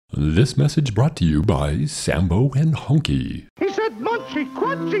This message brought to you by Sambo and Honky. He said munchy,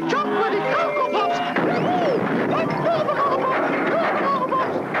 crunchy, chocolatey Cocoa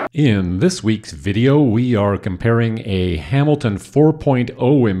Pops! In this week's video, we are comparing a Hamilton 4.0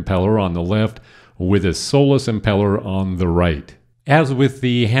 impeller on the left with a Solas impeller on the right. As with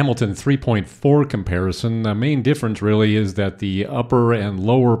the Hamilton 3.4 comparison, the main difference really is that the upper and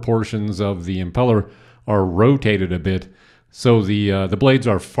lower portions of the impeller are rotated a bit, so the blades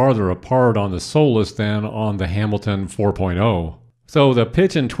are farther apart on the Solas than on the Hamilton 4.0. So the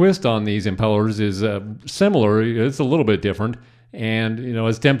pitch and twist on these impellers is similar. It's a little bit different, and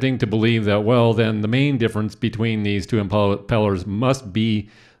it's tempting to believe that, well, then the main difference between these two impellers must be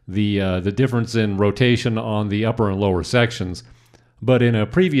the difference in rotation on the upper and lower sections. But in a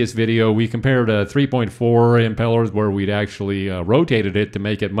previous video, we compared a 3.4 impellers where we'd actually rotated it to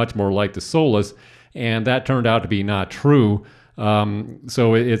make it much more like the Solas, and that turned out to be not true.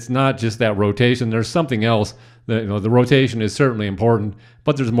 So it's not just that rotation. There's something else. The rotation is certainly important,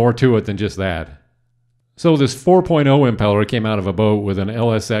 but there's more to it than just that. So this 4.0 impeller came out of a boat with an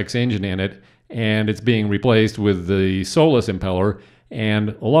LSX engine in it, and it's being replaced with the Solas impeller.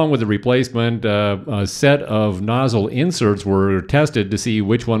 And along with the replacement, a set of nozzle inserts were tested to see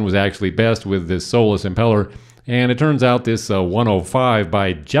which one was actually best with this Solas impeller. And it turns out this 105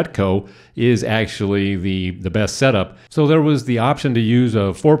 by Jetco is actually the best setup. So there was the option to use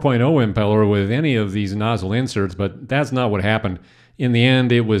a 4.0 impeller with any of these nozzle inserts, but that's not what happened. In the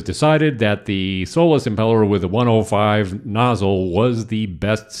end, it was decided that the Solas impeller with the 105 nozzle was the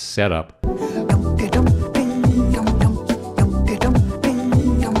best setup.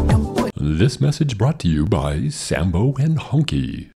 This message brought to you by Sambo and Honky.